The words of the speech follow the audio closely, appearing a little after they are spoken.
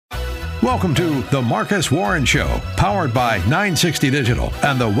Welcome to The Marcus Warren Show, powered by 960 Digital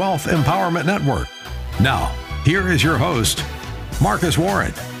and the Wealth Empowerment Network. Now, here is your host, Marcus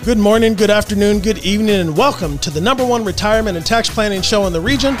Warren. Good morning, good afternoon, good evening, and welcome to the #1 retirement and tax planning show in the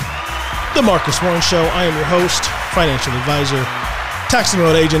region, The Marcus Warren Show. I am your host, financial advisor, tax and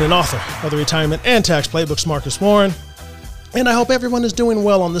road agent, and author of the Retirement and Tax Playbooks, Marcus Warren. And I hope everyone is doing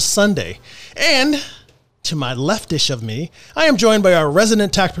well on this Sunday. And to my leftish of me, I am joined by our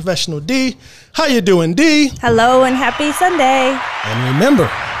resident tax professional, Dee. How you doing, Dee? Hello and happy Sunday. And remember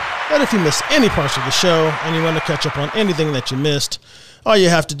that if you miss any parts of the show and you want to catch up on anything that you missed, all you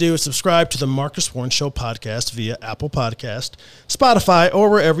have to do is subscribe to the Marcus Warren Show podcast via Apple Podcast, Spotify, or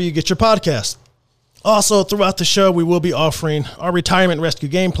wherever you get your podcasts. Also, throughout the show, we will be offering our retirement rescue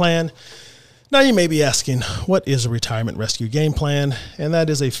game plan. Now, you may be asking, what is a retirement rescue game plan? And that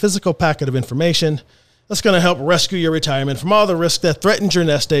is a physical packet of information that's going to help rescue your retirement from all the risks that threatens your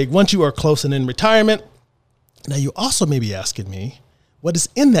nest egg once you are close and in retirement. Now, you also may be asking me, what is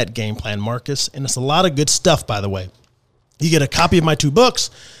in that game plan, Marcus? And it's a lot of good stuff, by the way. You get a copy of my 2 books,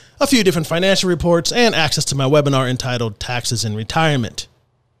 a few different financial reports, and access to my webinar entitled Taxes in Retirement.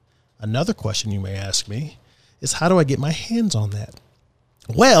 Another question you may ask me is, how do I get my hands on that?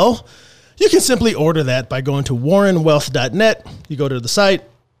 Well, you can simply order that by going to warrenwealth.net. You go to the site,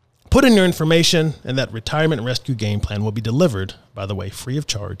 put in your information, and that retirement rescue game plan will be delivered, by the way, free of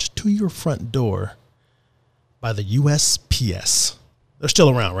charge, to your front door by the USPS. They're still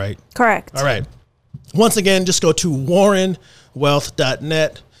around, right? Correct. All right. Once again, just go to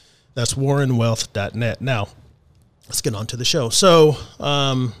warrenwealth.net. That's warrenwealth.net. Now, let's get on to the show. So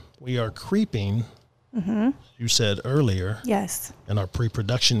we are creeping, you said earlier, Yes. in our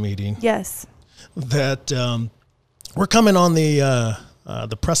pre-production meeting, Yes. that we're coming on the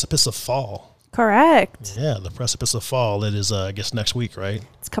precipice of fall. Correct. Yeah, the precipice of fall. It is, I guess, next week, right?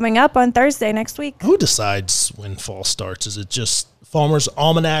 It's coming up on Thursday next week. Who decides when fall starts? Is it just Farmer's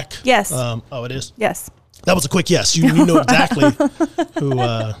Almanac? Yes. It is? Yes. That was a quick yes. You know exactly who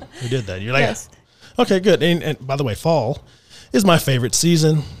did that. You're like, Yes. Okay, good. And by the way, fall is my favorite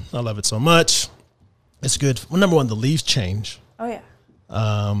season. I love it so much. It's good. Well, number one, the leaves change. Oh, yeah.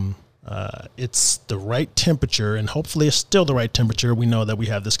 It's the right temperature, and hopefully it's still the right temperature. We know that we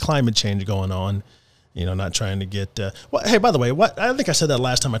have this climate change going on, not trying to get, hey, by the way, I think I said that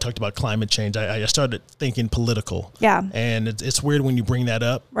last time I talked about climate change. I started thinking political. Yeah. And it's weird when you bring that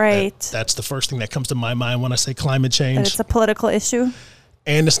up. Right. That's the first thing that comes to my mind when I say climate change. But it's a political issue.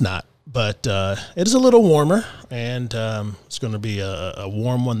 And it's not, but it is a little warmer, and it's going to be a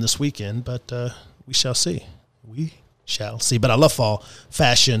warm one this weekend, but we shall see. We shall see. But I love fall,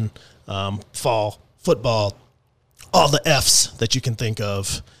 fashion, fall, football, all the F's that you can think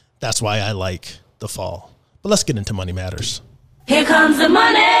of. That's why I like the fall. But let's get into Money Matters. Here comes the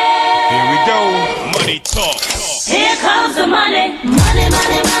money. Here we go. Money talk. Here comes the money. Money,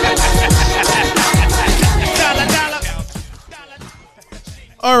 money, money, money.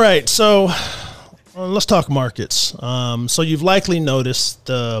 All right, so let's talk markets. So you've likely noticed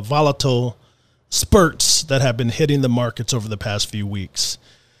the volatile spurts that have been hitting the markets over the past few weeks.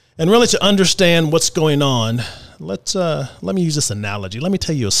 And really, to understand what's going on, let me use this analogy. Let me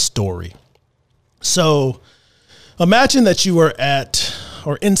tell you a story. So imagine that you are at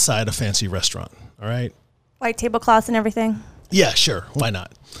or inside a fancy restaurant, all right? White tablecloths and everything. Yeah, sure. Why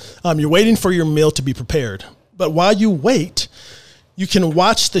not? You're waiting for your meal to be prepared. But while you wait, you can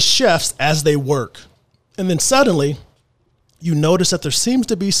watch the chefs as they work. And then suddenly, you notice that there seems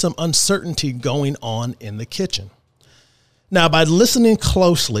to be some uncertainty going on in the kitchen. Now, by listening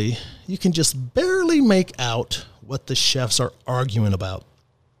closely, you can just barely make out what the chefs are arguing about.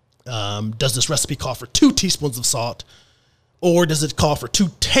 Does this recipe call for 2 teaspoons of salt? Or does it call for 2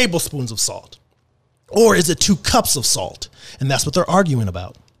 tablespoons of salt? Or is it 2 cups of salt? And that's what they're arguing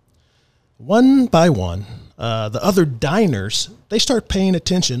about. One by one, the other diners, they start paying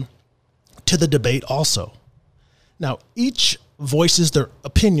attention to the debate also. Now, each voices their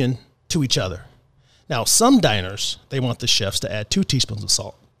opinion to each other. Now, some diners, they want the chefs to add 2 teaspoons of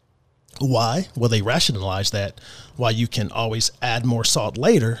salt. Why? Well, they rationalize that while you can always add more salt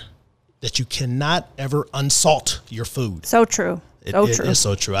later, that you cannot ever unsalt your food. So true. True. It is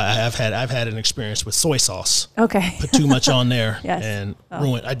so true. I've had an experience with soy sauce. Okay. Put too much on there Yes. and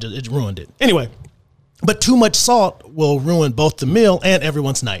it ruined it. Anyway, but too much salt will ruin both the meal and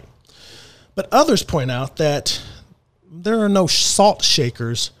everyone's night. But others point out that there are no salt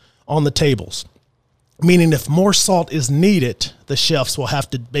shakers on the tables, meaning if more salt is needed, the chefs will have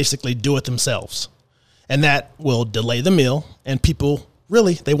to basically do it themselves. And that will delay the meal, and people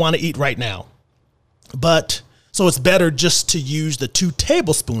really, they want to eat right now. But So it's better just to use the 2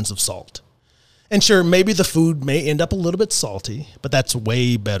 tablespoons of salt. And sure, maybe the food may end up a little bit salty, but that's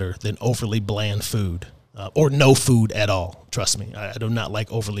way better than overly bland food or no food at all. Trust me, I do not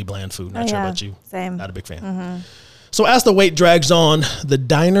like overly bland food. Not sure about you. Same. Not a big fan. So as the wait drags on, the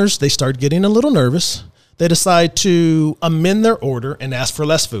diners, they start getting a little nervous. They decide to amend their order and ask for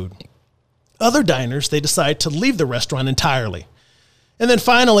less food. Other diners, they decide to leave the restaurant entirely. And then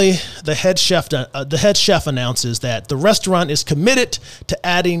finally, the head chef announces that the restaurant is committed to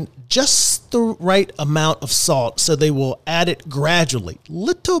adding just the right amount of salt, so they will add it gradually,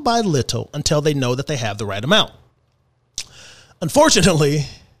 little by little, until they know that they have the right amount. Unfortunately,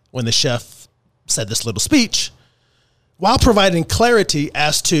 when the chef said this little speech, while providing clarity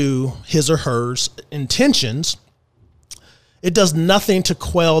as to his or her intentions, it does nothing to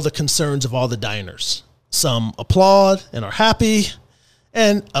quell the concerns of all the diners. Some applaud and are happy,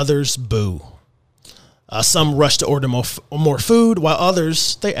 and others boo. Some rush to order more food, while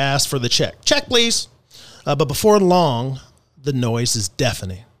others, they ask for the check. Check, please. But before long, the noise is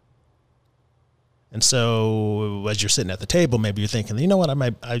deafening. And so as you're sitting at the table, maybe you're thinking, you know what,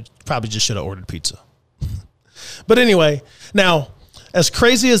 I probably just should have ordered pizza. But anyway, now, as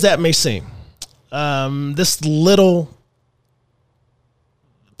crazy as that may seem, this little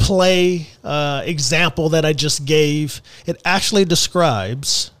play example that I just gave, it actually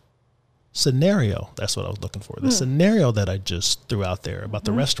describes scenario. That's what I was looking for. The scenario that I just threw out there about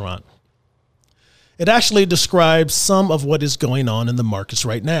the restaurant. It actually describes some of what is going on in the markets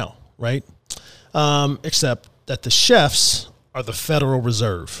right now, right? Except that the chefs are the Federal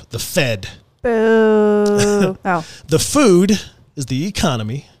Reserve, the Fed. Boo. Oh. The food is the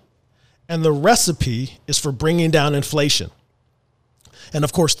economy, and the recipe is for bringing down inflation. And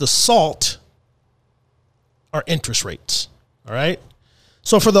of course, the salt are interest rates. All right.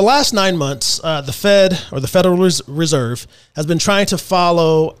 So for the last 9 months, the Fed, or the Federal Reserve, has been trying to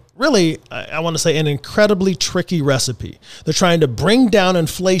follow, really, I want to say, an incredibly tricky recipe. They're trying to bring down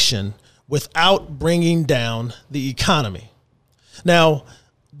inflation without bringing down the economy. Now,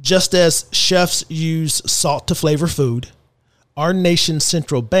 just as chefs use salt to flavor food, our nation's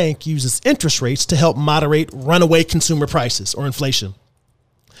central bank uses interest rates to help moderate runaway consumer prices or inflation.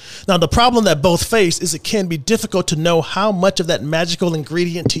 Now, the problem that both face is it can be difficult to know how much of that magical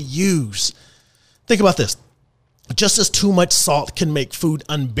ingredient to use. Think about this. Just as too much salt can make food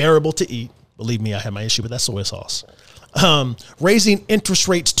unbearable to eat, believe me, I have my issue with that soy sauce. Raising interest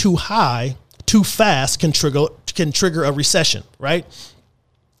rates too high, too fast can trigger a recession, right?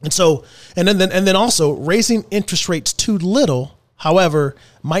 And so, and then also raising interest rates too little, however,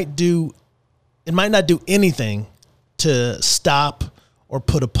 might not do anything to stop or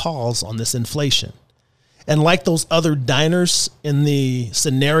put a pause on this inflation. And like those other diners in the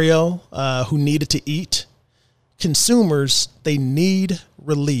scenario who needed to eat, consumers, they need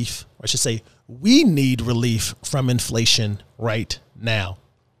relief, or I should say, we need relief from inflation right now.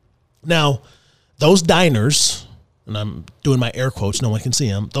 Now, those diners, and I'm doing my air quotes, no one can see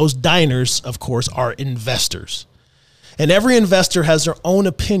them, those diners, of course, are investors. And every investor has their own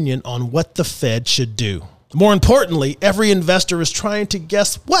opinion on what the Fed should do. More importantly, every investor is trying to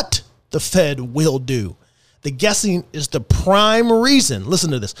guess what the Fed will do. The guessing is the prime reason.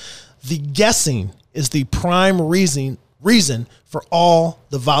 Listen to this. The guessing is the prime reason for all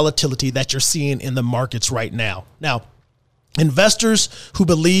the volatility that you're seeing in the markets right now. Now, investors who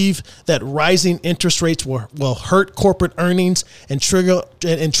believe that rising interest rates will hurt corporate earnings and trigger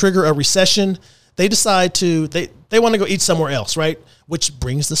a recession, they decide they want to go eat somewhere else, right? Which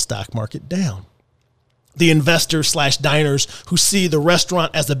brings the stock market down. The investors / diners who see the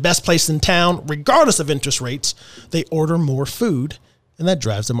restaurant as the best place in town, regardless of interest rates, they order more food, and that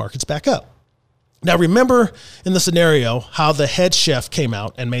drives the markets back up. Now, remember in the scenario how the head chef came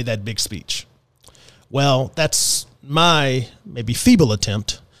out and made that big speech. Well, that's my maybe feeble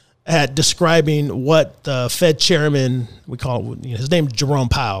attempt at describing what the Fed chairman, we call his name Jerome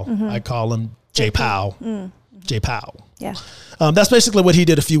Powell. Mm-hmm. I call him J. Powell. Mm-hmm. J. Powell. Yeah. That's basically what he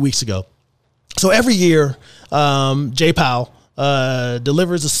did a few weeks ago. So every year, J. Powell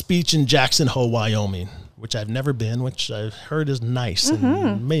delivers a speech in Jackson Hole, Wyoming, which I've never been, which I've heard is nice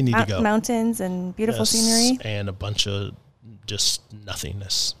and may need to go. Mountains and beautiful scenery. And a bunch of just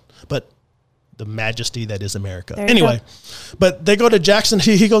nothingness. But the majesty that is America. Anyway, but they go to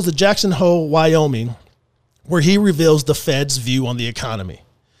he goes to Jackson Hole, Wyoming, where he reveals the Fed's view on the economy.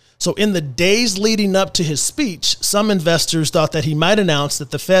 So in the days leading up to his speech, some investors thought that he might announce that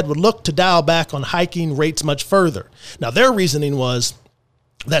the Fed would look to dial back on hiking rates much further. Now, their reasoning was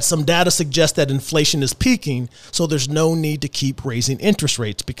that some data suggests that inflation is peaking, so there's no need to keep raising interest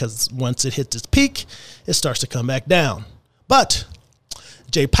rates because once it hits its peak, it starts to come back down. But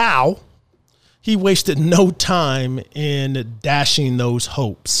Jay Powell, he wasted no time in dashing those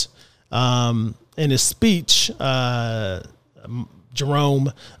hopes. In his speech,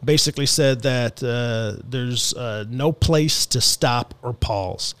 Jerome basically said that there's no place to stop or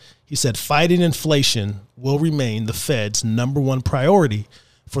pause. He said fighting inflation will remain the Fed's number one priority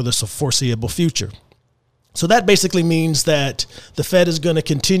for the foreseeable future. So that basically means that the Fed is going to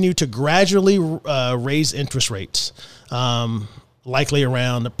continue to gradually raise interest rates, likely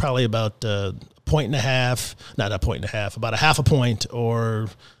around probably about a point and a half, not a point and a half, about a half a point or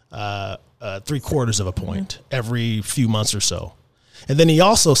 3/4 of a point every few months or so. And then he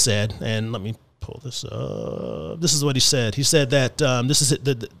also said, and let me pull this up. This is what he said. He said that this is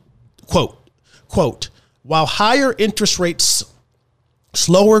the quote, while higher interest rates,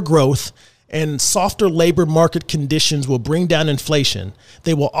 slower growth, and softer labor market conditions will bring down inflation,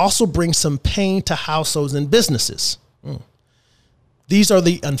 they will also bring some pain to households and businesses. These are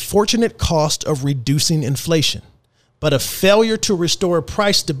the unfortunate cost of reducing inflation, but a failure to restore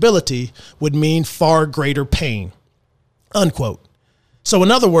price stability would mean far greater pain, unquote. So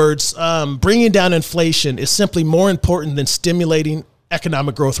in other words, bringing down inflation is simply more important than stimulating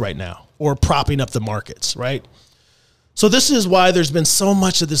economic growth right now or propping up the markets, right? So this is why there's been so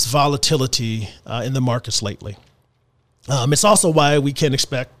much of this volatility in the markets lately. It's also why we can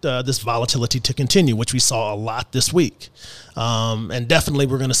expect this volatility to continue, which we saw a lot this week. And definitely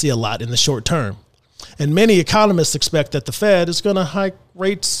we're going to see a lot in the short term. And many economists expect that the Fed is going to hike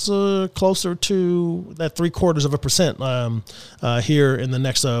rates closer to that 0.75% here in the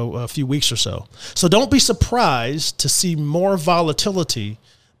next few weeks or so. So don't be surprised to see more volatility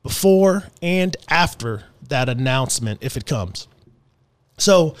before and after that announcement if it comes.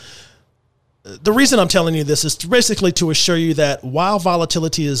 So the reason I'm telling you this is basically to assure you that while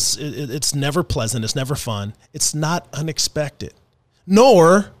volatility it's never pleasant, it's never fun, it's not unexpected,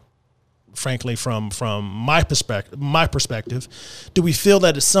 nor, frankly, from my perspective, do we feel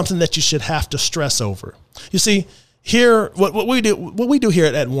that it's something that you should have to stress over. You see, here what we do here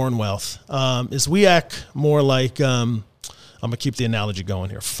at Warren Wealth is we act more like I'm gonna keep the analogy going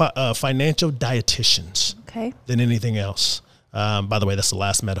here. Financial dietitians, than anything else. By the way, that's the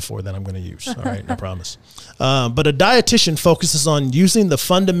last metaphor that I'm going to use. All right, I promise. But a dietitian focuses on using the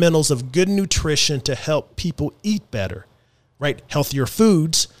fundamentals of good nutrition to help people eat better, right? Healthier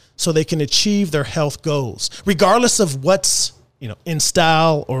foods, so they can achieve their health goals, regardless of what's in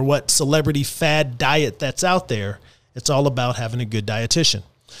style or what celebrity fad diet that's out there. It's all about having a good dietitian.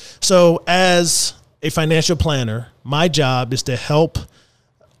 So as a financial planner, my job is to help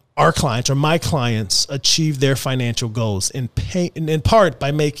our clients or my clients achieve their financial goals in part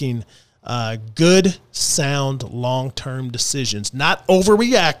by making good, sound, long-term decisions, not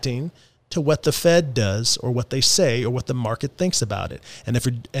overreacting to what the Fed does or what they say or what the market thinks about it. And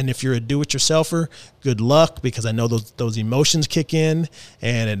if you're a do-it-yourselfer, good luck, because I know those emotions kick in,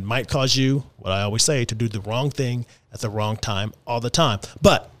 and it might cause you, what I always say, to do the wrong thing at the wrong time all the time.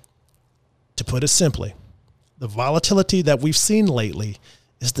 But to put it simply, the volatility that we've seen lately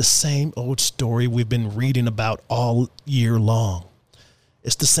is the same old story we've been reading about all year long.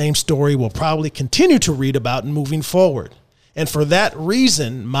 It's the same story we'll probably continue to read about moving forward. And for that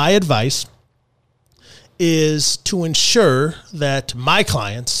reason, my advice is to ensure that my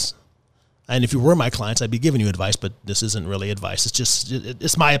clients, and if you were my clients, I'd be giving you advice, but this isn't really advice.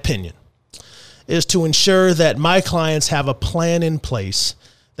 It's my opinion, is to ensure that my clients have a plan in place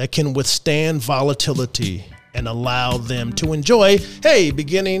that can withstand volatility and allow them to enjoy,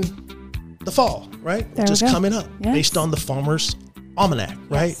 beginning the fall, right? Just coming up based on the Farmer's Almanac,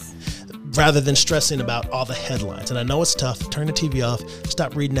 right? Yes. Rather than stressing about all the headlines. And I know it's tough. Turn the TV off.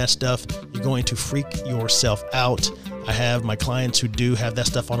 Stop reading that stuff. You're going to freak yourself out. I have my clients who do have that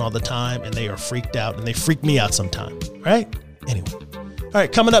stuff on all the time, and they are freaked out, and they freak me out sometimes, right? Anyway. All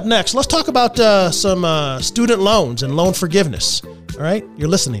right, coming up next, let's talk about some student loans and loan forgiveness. All right? You're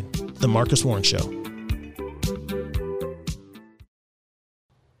listening to The Marcus Warren Show.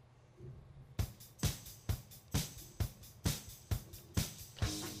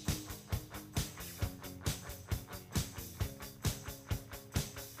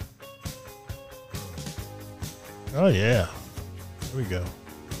 Oh, yeah. Here we go.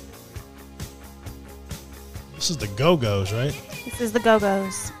 This is the Go-Go's, right? This is the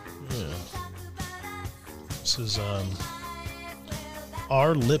Go-Go's. Yeah. This is,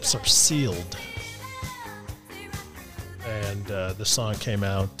 Our Lips Are Sealed. And this song came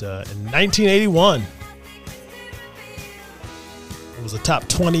out in 1981. It was a top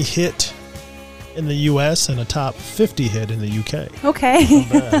 20 hit in the U.S. and a top 50 hit in the U.K. Okay.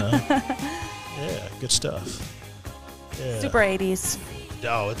 Not bad, huh? Yeah, good stuff. Yeah. Super 80s.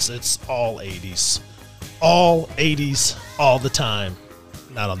 Oh, it's all 80s. All 80s all the time.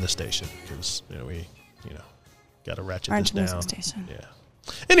 Not on this station because we got to ratchet Orange this down. Music Station. Yeah.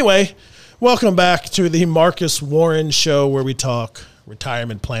 Anyway, welcome back to the Marcus Warren Show, where we talk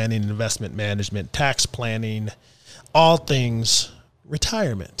retirement planning, investment management, tax planning, all things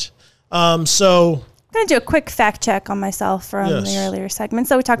retirement. I'm going to do a quick fact check on myself from the earlier segment.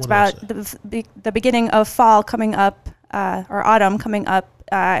 So we talked about the beginning of fall coming up, or autumn coming up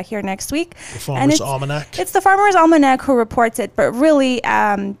here next week. The Farmer's Almanac. It's the Farmer's Almanac who reports it, but really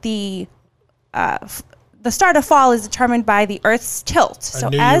the start of fall is determined by the Earth's tilt. So I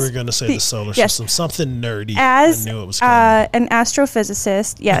knew you were going to say the solar system, something nerdy. I knew it was coming. An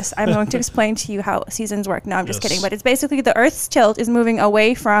astrophysicist, yes, I'm going to explain to you how seasons work. No, I'm just kidding. But it's basically the Earth's tilt is moving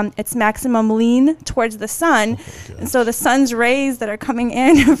away from its maximum lean towards the sun. And so the sun's rays that are coming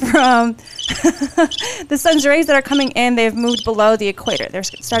in they've moved below the equator. They're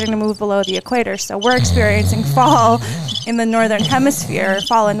starting to move below the equator. So we're experiencing fall in the northern hemisphere,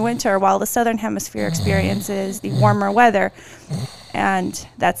 fall and winter, while the southern hemisphere experiences the warmer weather, and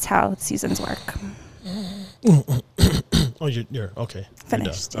that's how seasons work. Oh, you're okay.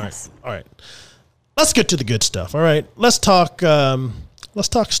 Finished. All Yes. right. All right. Let's get to the good stuff. All right. Let's talk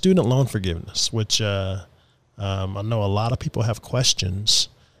student loan forgiveness, which I know a lot of people have questions,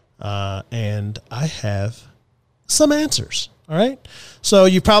 and I have some answers. All right. So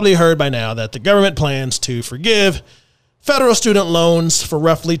you've probably heard by now that the government plans to forgive federal student loans for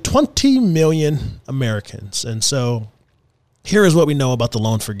roughly 20 million Americans. And so here is what we know about the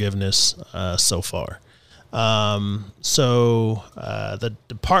loan forgiveness so far. The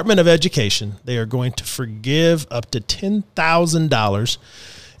Department of Education, they are going to forgive up to $10,000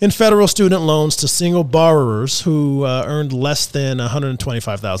 in federal student loans to single borrowers who earned less than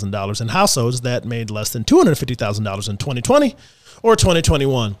 $125,000 in households that made less than $250,000 in 2020 or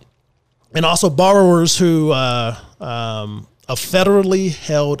 2021. And also borrowers who a federally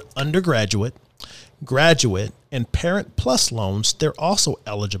held undergraduate, graduate, and Parent Plus loans, they're also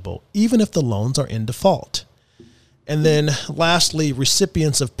eligible, even if the loans are in default. And then lastly,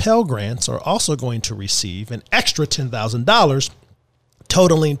 recipients of Pell Grants are also going to receive an extra $10,000,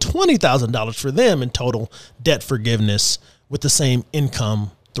 totaling $20,000 for them in total debt forgiveness with the same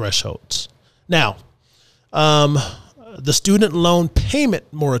income thresholds. Now, the student loan payment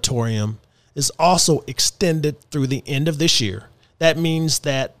moratorium is also extended through the end of this year. That means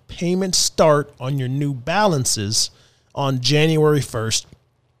that payments start on your new balances on January 1st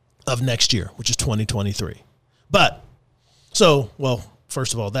of next year, which is 2023.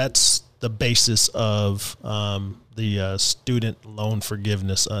 First of all, that's the basis of the student loan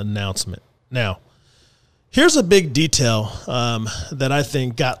forgiveness announcement. Now, here's a big detail that I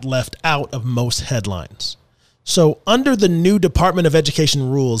think got left out of most headlines. So under the new Department of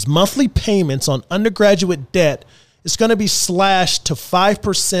Education rules, monthly payments on undergraduate debt is going to be slashed to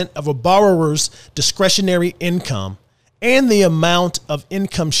 5% of a borrower's discretionary income, and the amount of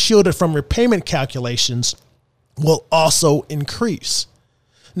income shielded from repayment calculations will also increase.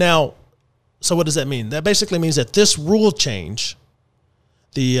 Now, so what does that mean? That basically means that this rule change,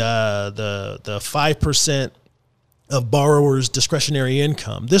 the 5% of borrowers' discretionary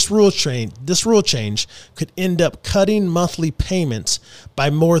income, this rule change could end up cutting monthly payments by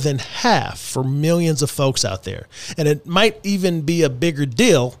more than half for millions of folks out there. And it might even be a bigger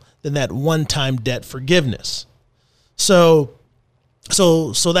deal than that one-time debt forgiveness. So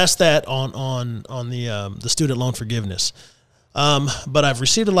that's that on the student loan forgiveness. But I've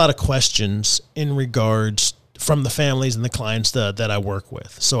received a lot of questions in regards from the families and the clients that I work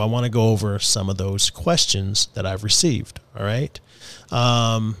with. So I want to go over some of those questions that I've received. All right.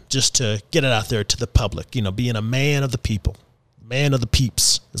 Just to get it out there to the public, being a man of the people, man of the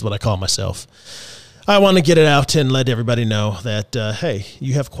peeps is what I call myself. I want to get it out and let everybody know that, hey,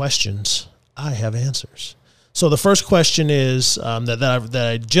 you have questions. I have answers. So the first question is that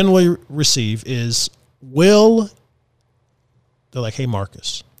I generally receive is, they're like, hey,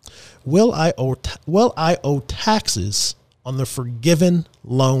 Marcus, will I owe taxes on the forgiven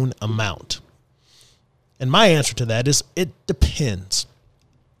loan amount? And my answer to that is, it depends.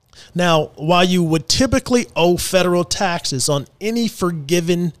 Now, while you would typically owe federal taxes on any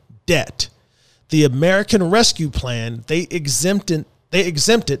forgiven debt, the American Rescue Plan, they exempted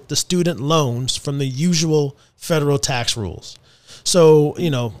the student loans from the usual federal tax rules. So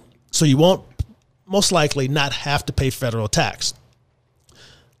you won't most likely not have to pay federal tax.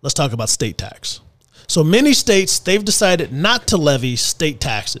 Let's talk about state tax. So many states, they've decided not to levy state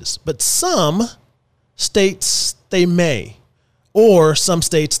taxes, but some states they may, or some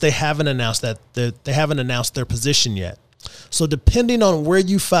states they haven't announced their position yet. So depending on where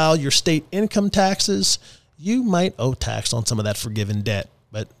you file your state income taxes, you might owe tax on some of that forgiven debt.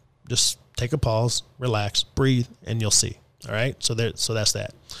 But just take a pause, relax, breathe, and you'll see. All right. So that's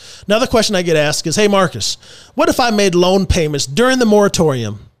that. Another question I get asked is, hey, Marcus, what if I made loan payments during the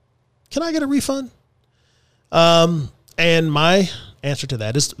moratorium? Can I get a refund? And my answer to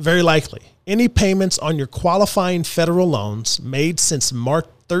that is very likely. Any payments on your qualifying federal loans made since March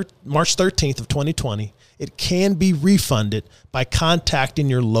 13th of 2020, it can be refunded by contacting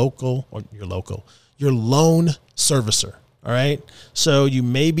your loan servicer. All right. So you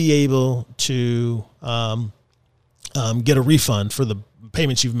may be able to get a refund for the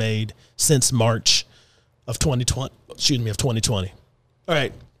payments you've made since March of 2020. All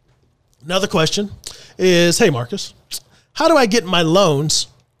right. Another question is, hey, Marcus, how do I get my loans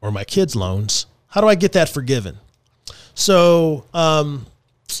or my kids' loans? How do I get that forgiven? So, and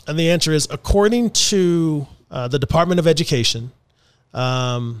the answer is, according to the Department of Education,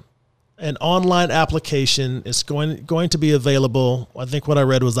 an online application is going to be available. I think what I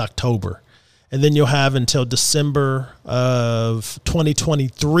read was October. And then you'll have until December of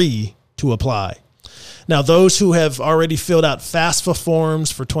 2023 to apply. Now, those who have already filled out FAFSA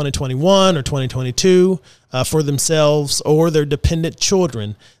forms for 2021 or 2022 for themselves or their dependent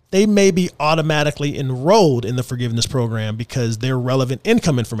children, they may be automatically enrolled in the forgiveness program because their relevant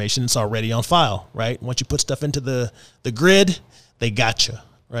income information is already on file, right? Once you put stuff into the grid, they got you,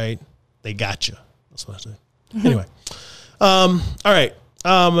 right? They got you. That's what I said. Mm-hmm. Anyway, all right.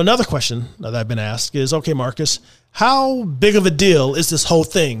 Another question that I've been asked is, okay, Marcus, how big of a deal is this whole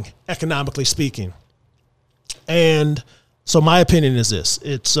thing, economically speaking? And so my opinion is this.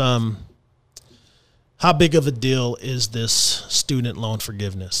 It's how big of a deal is this student loan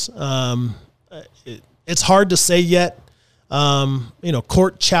forgiveness? It's hard to say yet.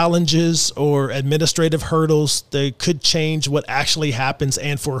 Court challenges or administrative hurdles, they could change what actually happens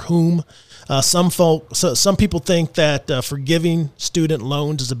and for whom. Some people think that forgiving student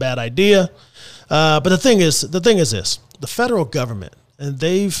loans is a bad idea. But the thing is this: the federal government, and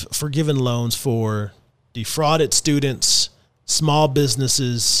they've forgiven loans for defrauded students, small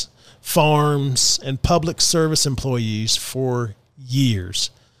businesses, farms, and public service employees for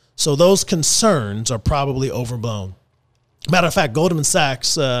years. So those concerns are probably overblown. Matter of fact, Goldman Sachs,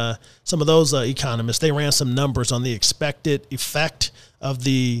 some of those economists, they ran some numbers on the expected effect of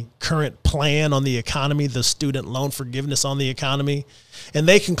the current plan on the economy, the student loan forgiveness on the economy. And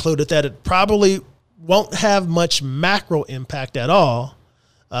they concluded that it probably won't have much macro impact at all,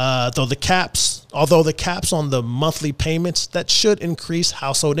 although the caps on the monthly payments, that should increase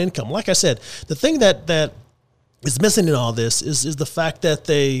household income. Like I said, the thing that is missing in all this is the fact that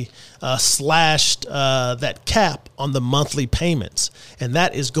they slashed that cap on the monthly payments. And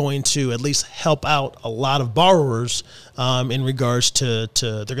that is going to at least help out a lot of borrowers in regards to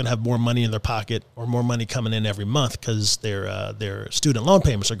they're going to have more money in their pocket or more money coming in every month because their student loan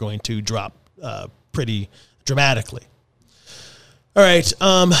payments are going to drop pretty dramatically. All right.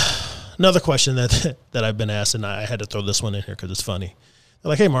 Another question that I've been asked, and I had to throw this one in here because it's funny. They're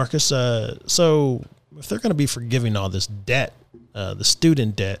like, hey, Marcus, so if they're going to be forgiving all this debt, the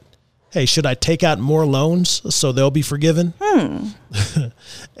student debt, hey, should I take out more loans so they'll be forgiven?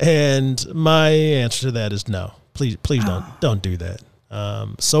 And my answer to that is no. Please don't do that.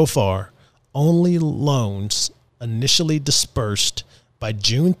 So far, only loans initially dispersed by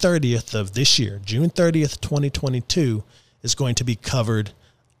June 30th of this year, June 30th, 2022, is going to be covered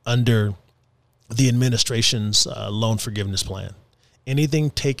under the administration's loan forgiveness plan. Anything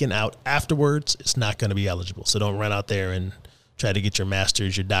taken out afterwards is not going to be eligible. So don't run out there and try to get your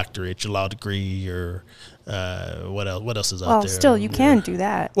master's, your doctorate, your law degree, or what else is out there? Well, still, you can do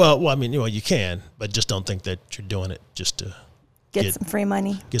that. Well, I mean, you can, but just don't think that you're doing it just to get some free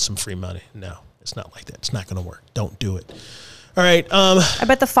money. Get some free money. No, it's not like that. It's not going to work. Don't do it. All right. I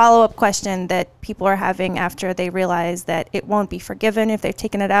bet the follow-up question that people are having after they realize that it won't be forgiven if they've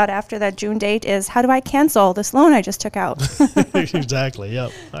taken it out after that June date is, how do I cancel this loan I just took out? Exactly.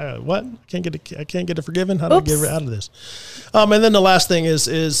 Yep. What? I can't get it forgiven. How do I get out of this? And then the last thing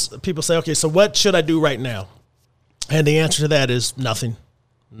is people say, okay, so what should I do right now? And the answer to that is nothing.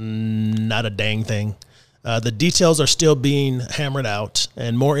 Not a dang thing. The details are still being hammered out,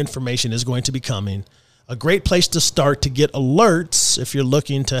 and more information is going to be coming. A great place to start to get alerts if you're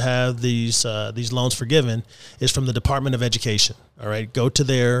looking to have these loans forgiven is from the Department of Education. All right, go to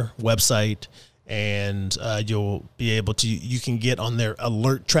their website and you'll be able to. You can get on their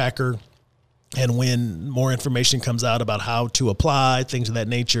alert tracker And when more information comes out about how to apply, things of that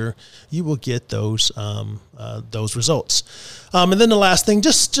nature, you will get those results. And then the last thing,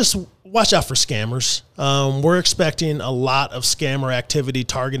 just watch out for scammers. We're expecting a lot of scammer activity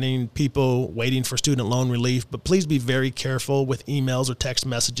targeting people waiting for student loan relief, but please be very careful with emails or text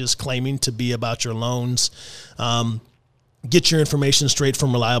messages claiming to be about your loans. Get your information straight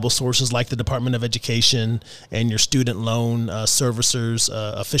from reliable sources like the Department of Education and your student loan servicers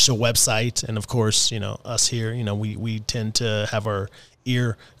official website. And of course, us here, we tend to have our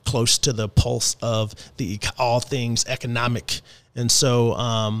ear close to the pulse of all things economic. And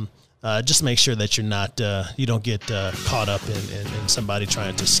so just make sure that you don't get caught up in somebody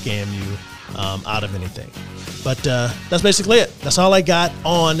trying to scam you out of anything. But that's basically it. That's all I got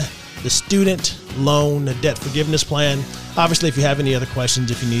on the student loan debt forgiveness plan. Obviously, if you have any other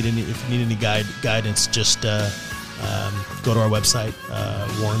questions, if you need any guidance, just go to our website,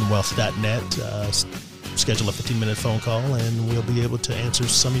 warrenwealth.net, schedule a 15-minute phone call, and we'll be able to answer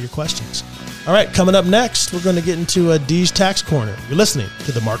some of your questions. All right, coming up next, we're going to get into Dee's Tax Corner. You're listening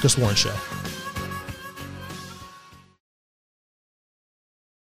to The Marcus Warren Show.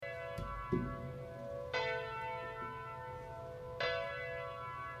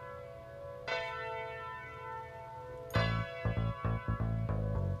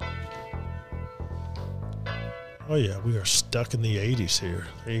 Oh, yeah, we are stuck in the 80s here.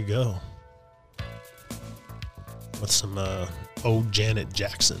 There you go. With some old Janet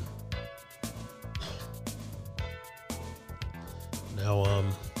Jackson. Now,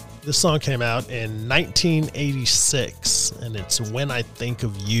 this song came out in 1986, and it's When I Think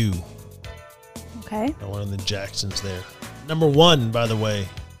of You. Okay. One of the Jacksons there. Number 1, by the way,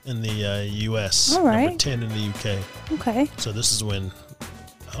 in the U.S. All right. Number 10 in the U.K. Okay. So this is when,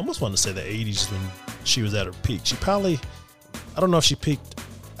 I almost want to say the 80s when she was at her peak. She probably, I don't know if she peaked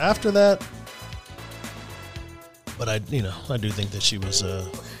after that, but I do think that she was, I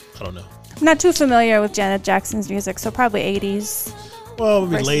don't know. I'm not too familiar with Janet Jackson's music, so probably 80s. Well,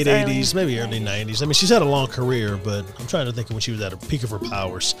 maybe versus late early 80s, maybe early 90s. I mean, she's had a long career, but I'm trying to think of when she was at her peak of her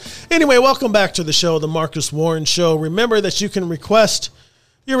powers. Anyway, welcome back to the show, The Marcus Warren Show. Remember that you can request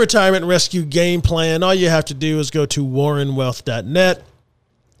your retirement rescue game plan. All you have to do is go to warrenwealth.net.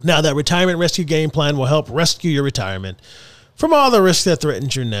 Now, that retirement rescue game plan will help rescue your retirement from all the risks that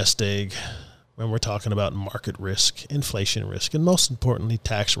threatens your nest egg. When we're talking about market risk, inflation risk, and most importantly,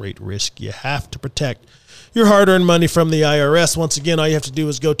 tax rate risk, you have to protect your hard-earned money from the IRS. Once again, all you have to do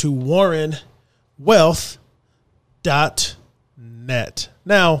is go to warrenwealth.net.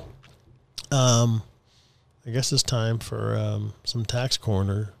 Now, I guess it's time for some Tax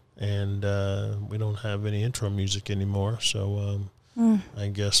Corner, and we don't have any intro music anymore, so I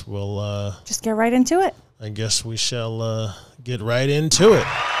guess we'll just get right into it. I guess we shall get right into it.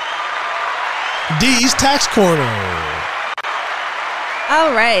 Dee's Tax Corner.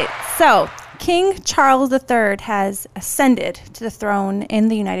 All right. So, King Charles III has ascended to the throne in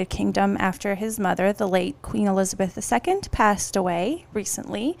the United Kingdom after his mother, the late Queen Elizabeth II, passed away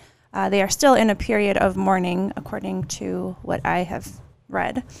recently. They are still in a period of mourning, according to what I have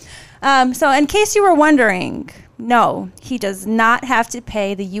read. So in case you were wondering, no, he does not have to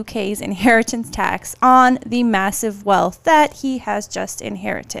pay the UK's inheritance tax on the massive wealth that he has just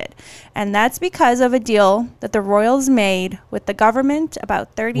inherited. And that's because of a deal that the royals made with the government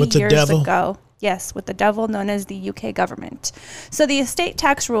about 30 years ago. Yes, with the devil known as the UK government. So the estate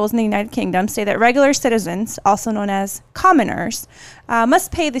tax rules in the United Kingdom say that regular citizens, also known as commoners,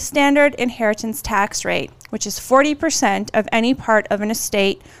 must pay the standard inheritance tax rate, which is 40% of any part of an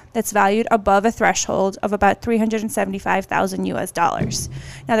estate that's valued above a threshold of about $375,000 US.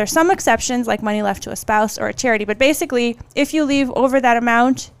 Now, there's some exceptions, like money left to a spouse or a charity, but basically, if you leave over that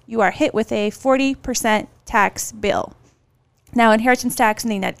amount, you are hit with a 40% tax bill. Now, inheritance tax in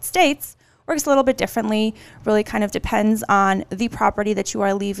the United States works a little bit differently, really kind of depends on the property that you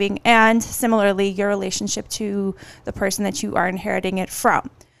are leaving and similarly your relationship to the person that you are inheriting it from.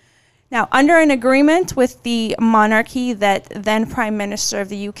 Now, under an agreement with the monarchy that then Prime Minister of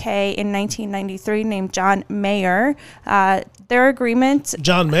the UK in 1993 named John Major, their agreement...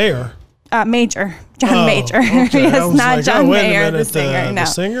 John Major? Major. John Major. Okay. Yes, not like, John Mayer, the singer. No. The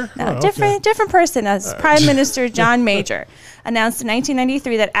singer? No, oh, different person as Prime Minister John Major announced in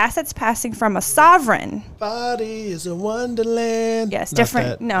 1993 that assets passing from a sovereign. Body is a wonderland. Yes, not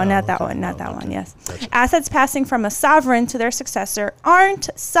different. That. No, oh, not that okay. one. Not that one. Yes. Gotcha. Assets passing from a sovereign to their successor aren't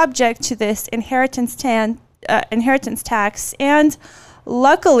subject to this inheritance tax. And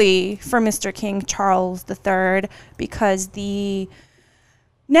luckily for Mr. King Charles III, because the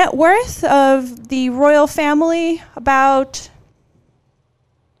net worth of the royal family, about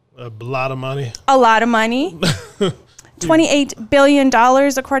A lot of money. A lot of money. $28 billion,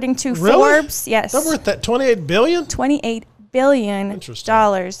 according to Forbes. Yes. They're worth that $28 billion? $28 billion.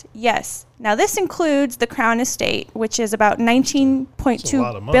 Interesting. Yes. Now, this includes the Crown Estate, which is about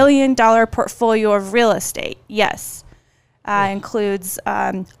 $19.2 billion portfolio of real estate. Yes. Includes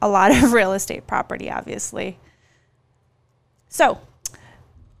a lot of real estate property, obviously. So,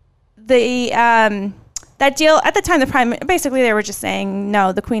 that deal at the time, basically they were just saying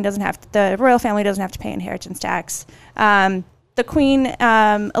no. The royal family doesn't have to pay inheritance tax. The Queen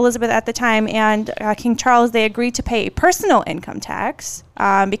Elizabeth at the time and King Charles, they agreed to pay a personal income tax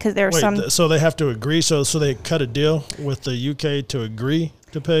because there were So they have to agree. So they cut a deal with the UK to agree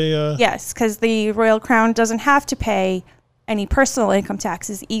to pay. Yes, because the royal crown doesn't have to pay any personal income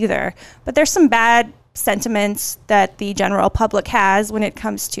taxes either. But there's some bad sentiments that the general public has when it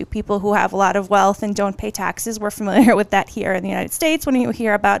comes to people who have a lot of wealth and don't pay taxes. We're familiar with that here in the United States when you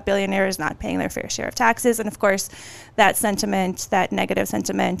hear about billionaires not paying their fair share of taxes. And of course, that negative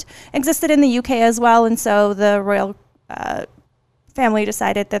sentiment existed in the UK as well. And so the royal family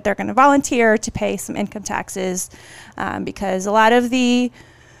decided that they're going to volunteer to pay some income taxes because a lot of the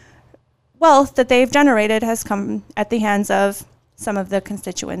wealth that they've generated has come at the hands of some of the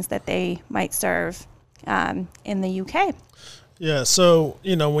constituents that they might serve in the UK. Yeah, so,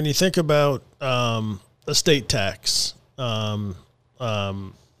 when you think about estate tax, most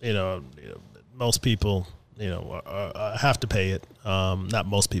people, have to pay it. Not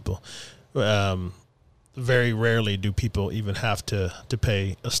most people. Very rarely do people even have to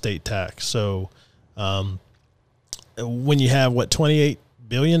pay estate tax. So when you have, $28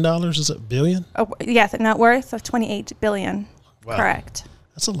 billion? Is it billion? Oh, yeah, the net worth of $28 billion. Wow. Correct.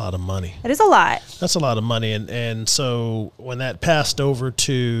 That's a lot of money. It is a lot. That's a lot of money. And so when that passed over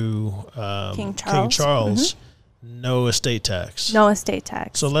to King Charles, no estate tax. No estate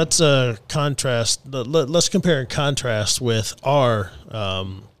tax. So let's contrast. Let's compare and contrast with our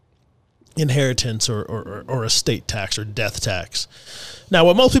inheritance or estate tax or death tax. Now,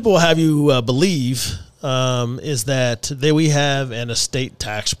 what most people will have you believe is that we have an estate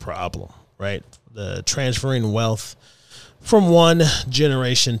tax problem, right? The transferring wealth from one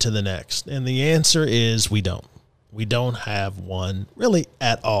generation to the next. And the answer is we don't. We don't have one really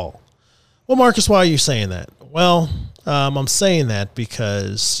at all. Well, Marcus, why are you saying that? Well, I'm saying that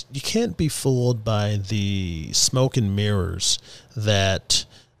because you can't be fooled by the smoke and mirrors that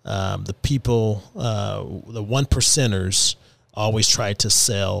the people, the 1%ers, always try to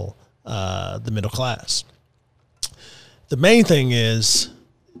sell the middle class. The main thing is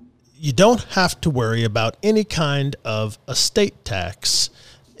you don't have to worry about any kind of estate tax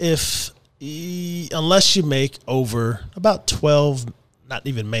unless you make over about 12, not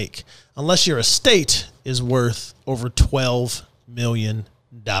even make, unless your estate is worth over $12 million.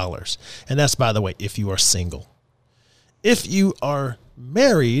 And that's, by the way, if you are single. If you are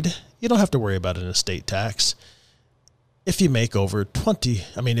married, you don't have to worry about an estate tax. If you make over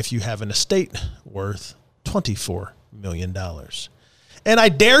if you have an estate worth $24 million. And I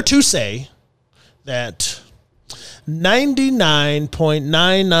dare to say that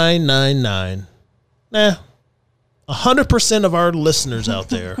 99.9999, 100% of our listeners out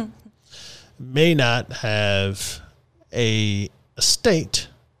there may not have a estate,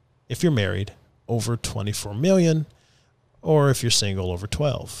 if you're married, over $24 million, or if you're single, over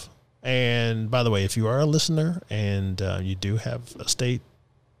 12. And by the way, if you are a listener and you do have a estate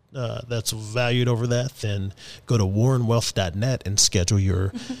that's valued over that, then go to warrenwealth.net and schedule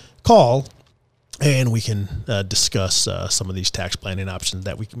your call, and we can discuss some of these tax planning options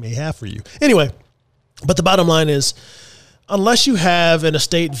that we may have for you. Anyway, but the bottom line is, unless you have an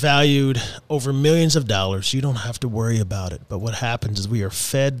estate valued over millions of dollars, you don't have to worry about it. But what happens is we are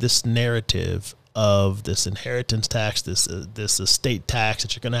fed this narrative of this inheritance tax, this estate tax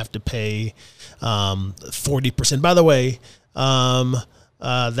that you're going to have to pay 40%. By the way,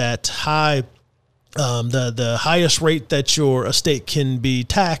 that high, the highest rate that your estate can be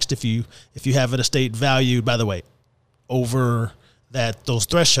taxed if you have an estate valued, by the way, over those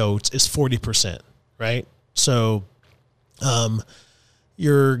thresholds is 40%, right? So,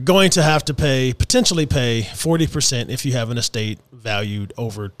 you're going to have to potentially pay 40% if you have an estate valued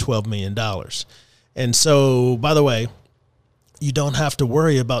over $12 million. And so, by the way, you don't have to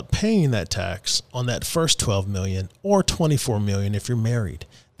worry about paying that tax on that first $12 million or $24 million if you're married.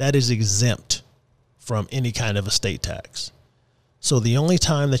 That is exempt from any kind of estate tax. So the only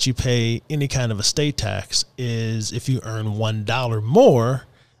time that you pay any kind of estate tax is if you earn $1 more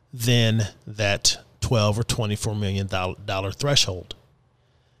than that $12 or $24 million threshold.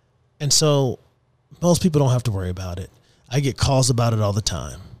 And so most people don't have to worry about it. I get calls about it all the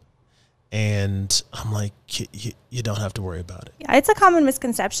time. And I'm like, you don't have to worry about it. Yeah, it's a common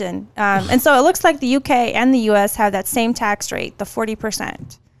misconception. And so it looks like the UK and the US have that same tax rate, the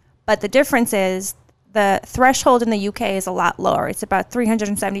 40%. But the difference is the threshold in the UK is a lot lower. It's about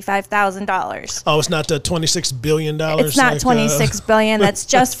 $375,000. Oh, it's not the $26 billion? It's not $26 billion. That's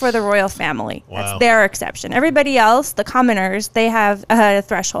just for the royal family. Wow. That's their exception. Everybody else, the commoners, they have a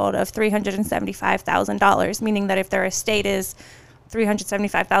threshold of $375,000, meaning that if their estate is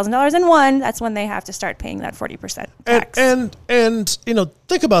 $375,000 and one, that's when they have to start paying that 40% tax. And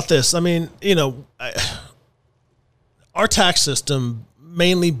think about this. I mean, our tax system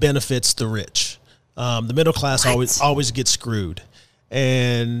mainly benefits the rich. The middle class always gets screwed,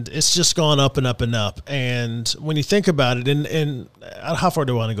 and it's just gone up and up and up. And when you think about it, and how far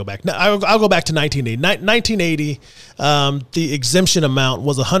do I want to go back? No, I'll go back to 1980. 1980, the exemption amount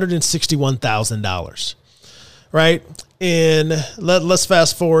was $161,000, right? And let's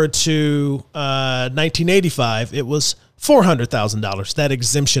fast forward to 1985. It was $400,000, that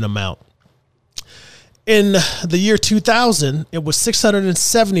exemption amount. In the year 2000, it was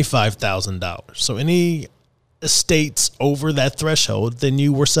 $675,000. So any estates over that threshold, then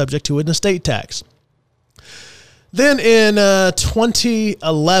you were subject to an estate tax. Then in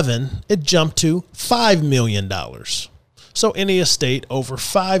 2011, it jumped to $5 million. So any estate over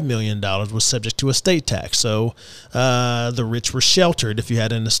 $5 million was subject to estate tax. So the rich were sheltered if you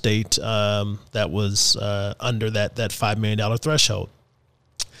had an estate that was under that $5 million threshold.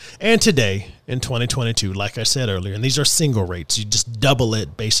 And today, in 2022, like I said earlier, and these are single rates. You just double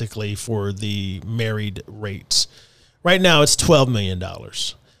it basically for the married rates. Right now, it's $12 million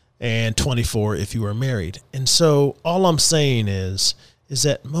and $24 if you are married. And so all I'm saying is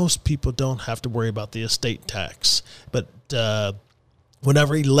that most people don't have to worry about the estate tax. But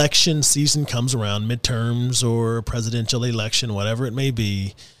whenever election season comes around, midterms or presidential election, whatever it may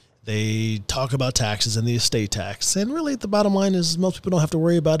be, they talk about taxes and the estate tax. And really, the bottom line is most people don't have to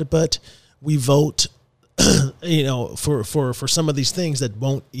worry about it, but we vote, for some of these things that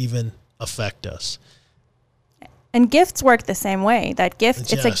won't even affect us. And gifts work the same way.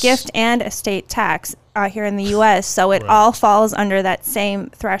 It's a gift and estate tax here in the U.S., so it all falls under that same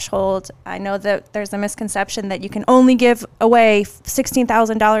threshold. I know that there's a misconception that you can only give away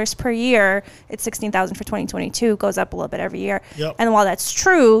 $16,000 per year. It's $16,000 for 2022, goes up a little bit every year. Yep. And while that's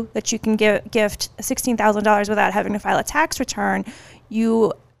true that you can gift $16,000 without having to file a tax return,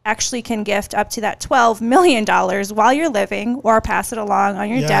 you actually can gift up to that $12 million while you're living or pass it along on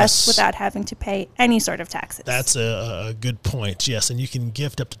your desk without having to pay any sort of taxes. That's a good point, yes. And you can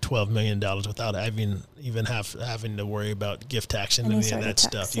gift up to $12 million without even having to worry about gift tax and any of that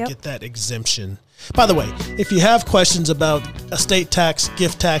stuff. You get that exemption. By the way, if you have questions about estate tax,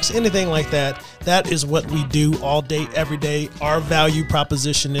 gift tax, anything like that, that is what we do all day, every day. Our value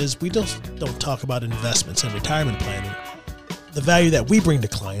proposition is we don't talk about investments and retirement planning. The value that we bring to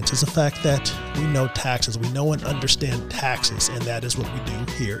clients is the fact that we know taxes. We know and understand taxes, and that is what we do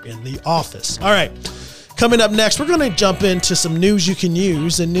here in the office. All right, coming up next, we're going to jump into some news you can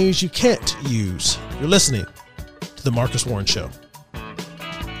use and news you can't use. You're listening to The Marcus Warren Show.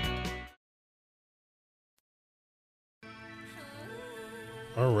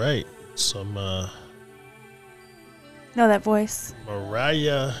 All right, some Know that voice.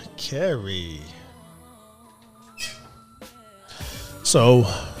 Mariah Carey. So,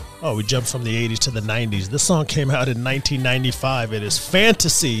 we jumped from the 80s to the 90s. This song came out in 1995. It is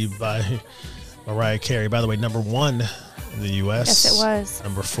Fantasy by Mariah Carey. By the way, number 1 in the U.S. Yes, it was.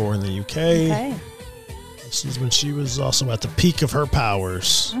 Number 4 in the U.K. Okay. This is when she was also at the peak of her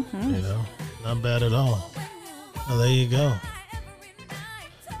powers. Mm-hmm. Not bad at all. Well, there you go.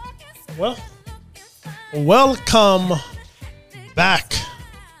 Well, welcome back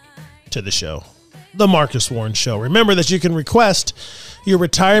to the show. The Marcus Warren Show. Remember that you can request your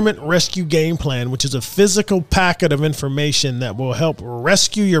retirement rescue game plan, which is a physical packet of information that will help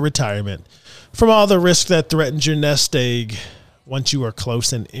rescue your retirement from all the risk that threatens your nest egg. Once you are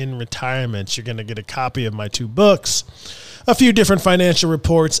close and in retirement, you're going to get a copy of my 2 books, a few different financial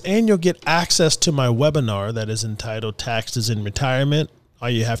reports, and you'll get access to my webinar that is entitled Taxes in Retirement. All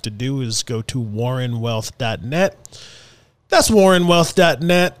you have to do is go to warrenwealth.net. That's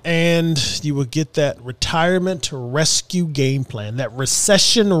warrenwealth.net, and you will get that retirement rescue game plan, that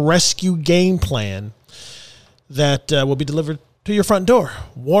recession rescue game plan that will be delivered to your front door.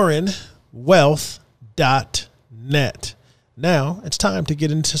 warrenwealth.net. Now, it's time to get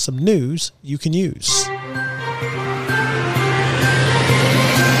into some news you can use.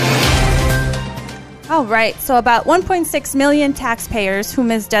 All All right. So about 1.6 million taxpayers who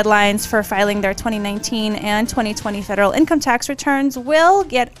missed deadlines for filing their 2019 and 2020 federal income tax returns will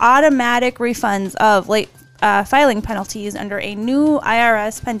get automatic refunds of late filing penalties under a new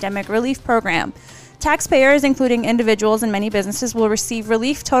IRS pandemic relief program. Taxpayers, including individuals and many businesses, will receive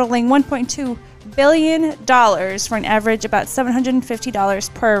relief totaling $1.2 billion for an average about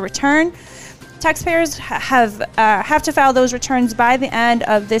 $750 per return. Taxpayers have to file those returns by the end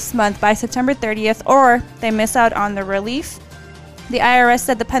of this month, by September 30th, or they miss out on the relief. The IRS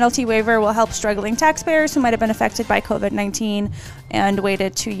said the penalty waiver will help struggling taxpayers who might have been affected by COVID-19 and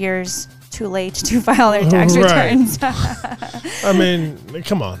waited 2 years too late to file their tax returns. I mean,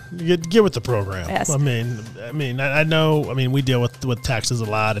 come on, get with the program. Yes. I know. I mean, we deal with taxes a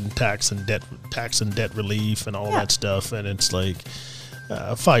lot, and tax and debt relief and all that stuff, and it's like,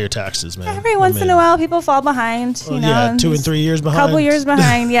 file your taxes, man. Every once in a while, people fall behind. You know, yeah, 2 and 3 years behind. Couple years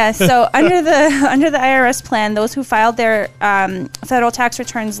behind, yes. So under the IRS plan, those who filed their federal tax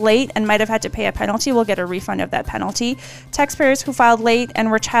returns late and might have had to pay a penalty will get a refund of that penalty. Taxpayers who filed late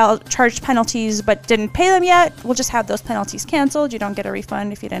and were charged penalties but didn't pay them yet will just have those penalties canceled. You don't get a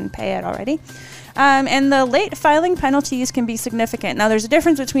refund if you didn't pay it already. And the late filing penalties can be significant. Now, there's a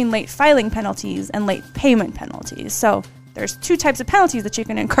difference between late filing penalties and late payment penalties. So there's two types of penalties that you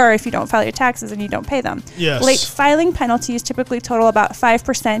can incur if you don't file your taxes and you don't pay them. Yes. Late filing penalties typically total about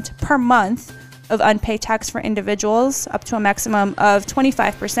 5% per month of unpaid tax for individuals, up to a maximum of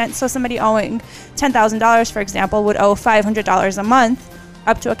 25%. So somebody owing $10,000, for example, would owe $500 a month,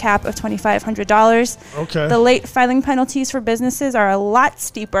 up to a cap of $2,500. Okay. The late filing penalties for businesses are a lot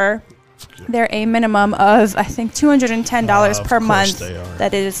steeper. They're a minimum of, I think, $210 per month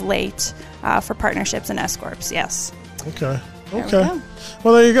that it is late for partnerships and S corps. Yes. Okay. There Okay. we go.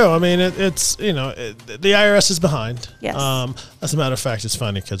 Well, there you go. I mean, it's the IRS is behind. Yes. As a matter of fact, it's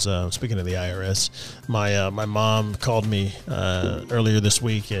funny because speaking of the IRS, my mom called me earlier this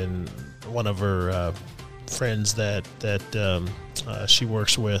week, and one of her friends that she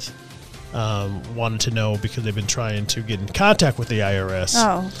works with wanted to know, because they've been trying to get in contact with the IRS.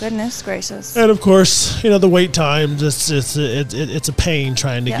 Oh, goodness gracious. And of course, the wait times, it's a pain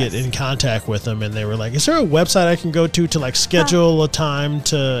trying to get in contact with them. And they were like, is there a website I can go to like schedule a time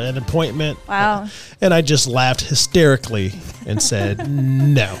to an appointment? Wow. And I just laughed hysterically and said,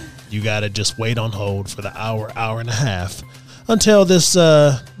 no, you got to just wait on hold for the hour and a half until this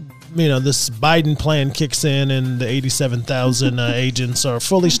this Biden plan kicks in and the 87,000 agents are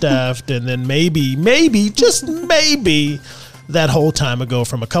fully staffed, and then maybe, just maybe, that whole time will go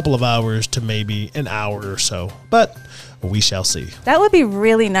from a couple of hours to maybe an hour or so. But we shall see. That would be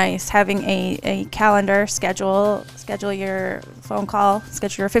really nice, having a calendar schedule your phone call,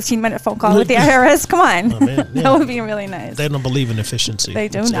 schedule your 15-minute phone call with the IRS. Come on. That would be really nice. They don't believe in efficiency. They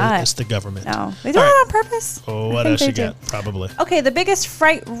do not. It's the government. No. They do it on purpose. Oh, what else you got? Probably. Okay, the biggest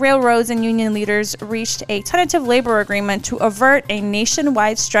freight railroads and union leaders reached a tentative labor agreement to avert a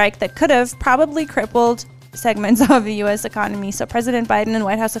nationwide strike that could have probably crippled segments of the U.S. economy. So President Biden and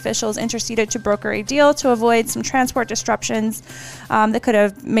White House officials interceded to broker a deal to avoid some transport disruptions that could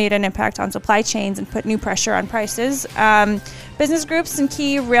have made an impact on supply chains and put new pressure on prices. Business groups and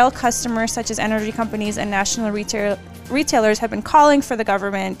key rail customers, such as energy companies and national retailers, have been calling for the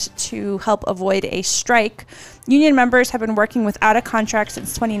government to help avoid a strike. Union members have been working without a contract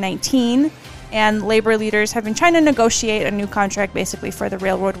since 2019, and labor leaders have been trying to negotiate a new contract basically for the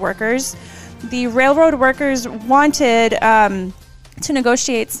railroad workers. The railroad workers wanted to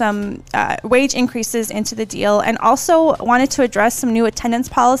negotiate some wage increases into the deal, and also wanted to address some new attendance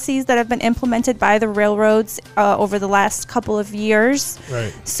policies that have been implemented by the railroads over the last couple of years.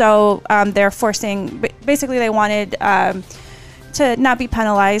 Right. So they're forcing, basically they wanted to not be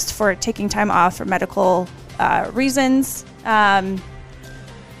penalized for taking time off for medical reasons. Okay.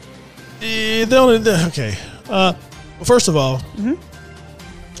 First of all,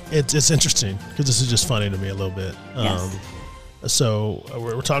 it's interesting because this is just funny to me a little bit. Yes. So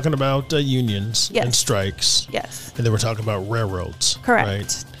we're talking about unions and strikes. Yes. And then we're talking about railroads. Correct.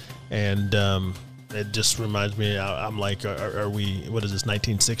 Right? And it just reminds me, I'm like, are we, what is this,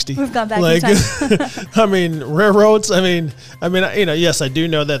 1960? We've gone back in time. I mean, railroads, yes, I do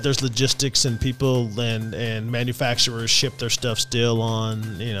know that there's logistics and people and manufacturers ship their stuff still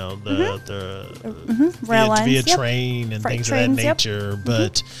on, rail lines, via train and freight things trains, of that nature.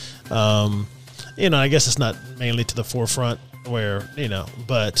 But, I guess it's not mainly to the forefront where,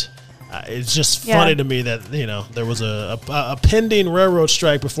 but it's just funny to me that, there was a pending railroad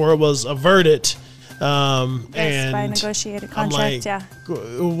strike before it was averted. And by negotiated I'm contract, like,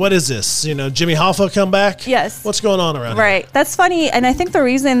 what is this? Jimmy Hoffa come back? Yes. What's going on around here? Right. That's funny, and I think the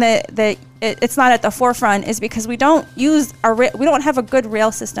reason that it's not at the forefront is because we don't have a good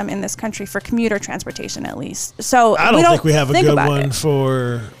rail system in this country for commuter transportation, at least. So I don't think we have a good one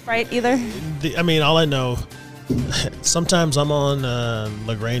for either. All I know, sometimes I'm on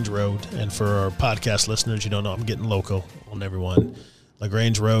LaGrange Road, and for our podcast listeners, you don't know, I'm getting local on everyone.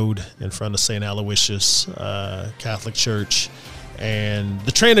 LaGrange Road in front of St. Aloysius Catholic Church. And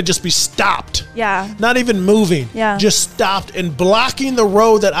the train would just be stopped. Yeah. Not even moving. Yeah. Just stopped and blocking the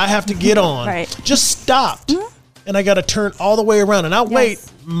road that I have to get on. Right. Just stopped. Mm-hmm. And I got to turn all the way around. And I'll wait.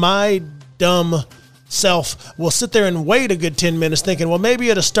 My dumb self will sit there and wait a good 10 minutes thinking, well, maybe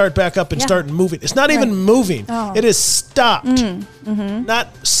it'll start back up and start moving. It's not even moving. Oh. It is stopped. Mm-hmm.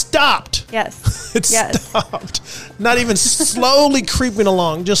 Not stopped. Yes. It's stopped. Not even slowly creeping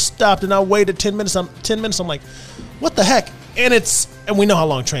along. Just stopped. And I waited 10 minutes. I'm like, what the heck? And we know how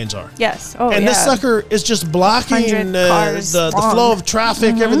long trains are. Yes. This sucker is just blocking the flow of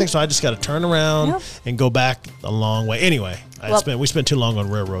traffic, everything. So I just got to turn around and go back a long way. Anyway, we spent too long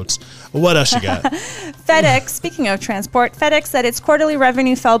on railroads. What else you got? FedEx, speaking of transport, FedEx said its quarterly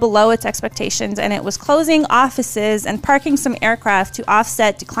revenue fell below its expectations, and it was closing offices and parking some aircraft to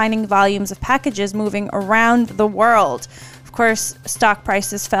offset declining volumes of packages moving around the world. Of course, stock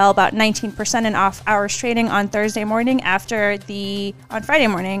prices fell about 19% in off-hours trading on Friday morning, after the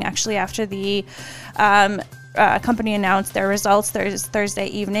company announced their results Thursday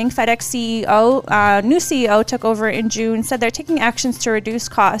evening. FedEx new CEO took over in June, said they're taking actions to reduce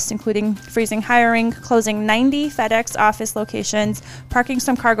costs, including freezing hiring, closing 90 FedEx office locations, parking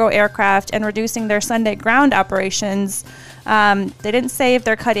some cargo aircraft, and reducing their Sunday ground operations. They didn't say if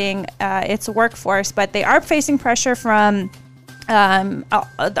they're cutting its workforce, but they are facing pressure from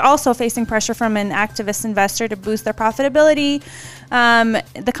also facing pressure from an activist investor to boost their profitability.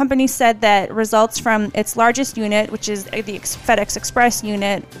 The company said that results from its largest unit, which is the FedEx Express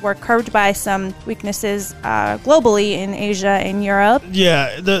unit, were curbed by some weaknesses globally in Asia and Europe.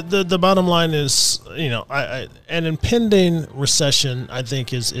 Yeah, the bottom line is, an impending recession, I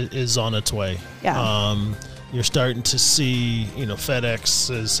think, is on its way. Yeah. You're starting to see,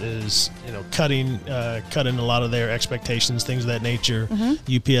 FedEx is cutting a lot of their expectations, things of that nature.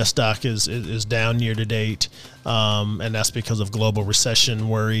 Mm-hmm. UPS stock is down year to date, and that's because of global recession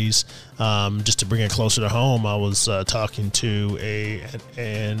worries. Just to bring it closer to home, I was talking to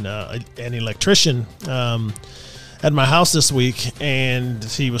an electrician at my house this week, and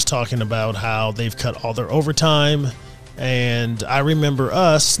he was talking about how they've cut all their overtime. And I remember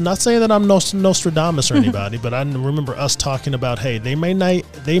us, not saying that I'm Nostradamus or anybody, but I remember us talking about, hey, they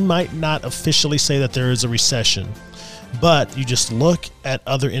might not officially say that there is a recession, but you just look at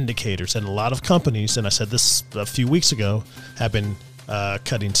other indicators. And a lot of companies, and I said this a few weeks ago, have been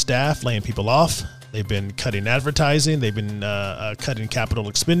cutting staff, laying people off. They've been cutting advertising. They've been cutting capital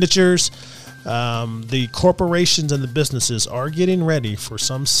expenditures. The corporations and the businesses are getting ready for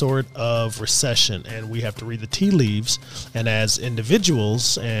some sort of recession, and we have to read the tea leaves. And as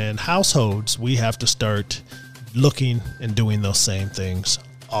individuals and households, we have to start looking and doing those same things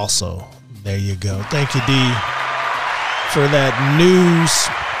also. There you go. Thank you, Dee, for that news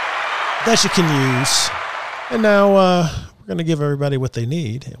that you can use. And now we're going to give everybody what they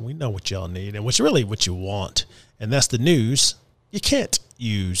need, and we know what y'all need, and what's really what you want, and that's the news you can't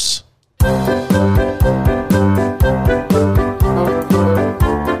use.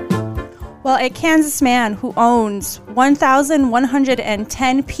 Well, a Kansas man who owns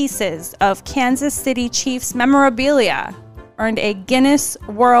 1,110 pieces of Kansas City Chiefs memorabilia earned a Guinness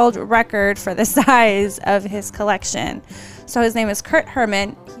World Record for the size of his collection. So his name is Kurt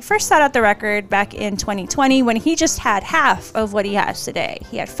Herman. He first sought out the record back in 2020 when he just had half of what he has today.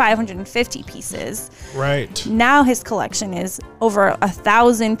 He had 550 pieces. Right. Now his collection is over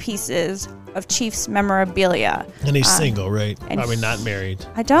 1,000 pieces of Chiefs memorabilia. And he's single, right? Probably not married.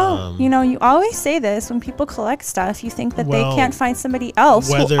 I don't. You always say this when people collect stuff. You think that they can't find somebody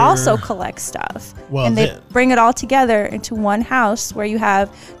else who also collects stuff. And they bring it all together into one house where you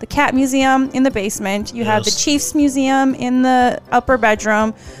have the Cat Museum in the basement. You have the Chiefs Museum in the upper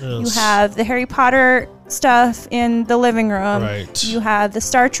bedroom. You have the Harry Potter stuff in the living room. Right. You have the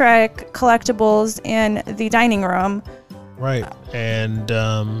Star Trek collectibles in the dining room. Right. And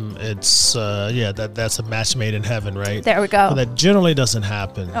it's that's a match made in heaven, right? There we go. But that generally doesn't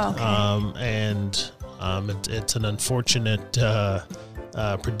happen. Oh, okay. It's an unfortunate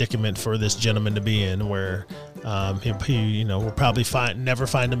predicament for this gentleman to be in, where He will probably never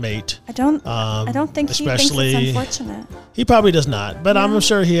find a mate. I don't think he thinks it's unfortunate. He probably does not, but I'm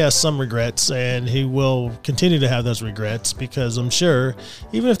sure he has some regrets, and he will continue to have those regrets, because I'm sure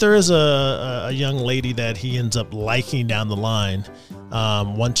even if there is a young lady that he ends up liking down the line,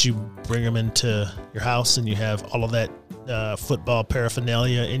 once you bring him into your house and you have all of that football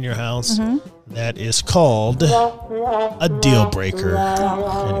paraphernalia in your house, that is called a deal breaker.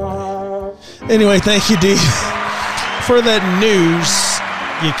 Anyway, thank you, Dee, for that news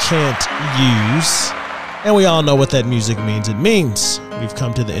you can't use. And we all know what that music means. It means we've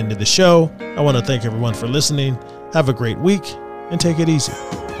come to the end of the show. I want to thank everyone for listening. Have a great week, and take it easy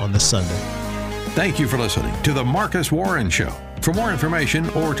on this Sunday. Thank you for listening to The Marcus Warren Show. For more information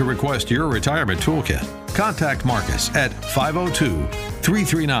or to request your retirement toolkit, contact Marcus at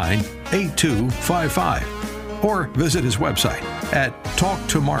 502-339-8255 or visit his website at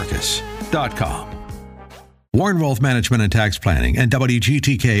talktomarcus.com. Warren Wealth Management and Tax Planning and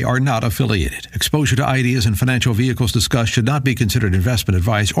WGTK are not affiliated. Exposure to ideas and financial vehicles discussed should not be considered investment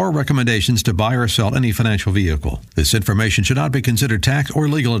advice or recommendations to buy or sell any financial vehicle. This information should not be considered tax or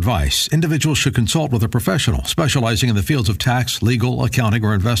legal advice. Individuals should consult with a professional specializing in the fields of tax, legal, accounting,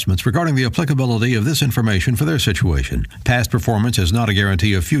 or investments regarding the applicability of this information for their situation. Past performance is not a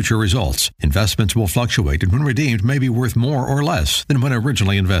guarantee of future results. Investments will fluctuate, and when redeemed may be worth more or less than when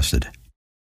originally invested.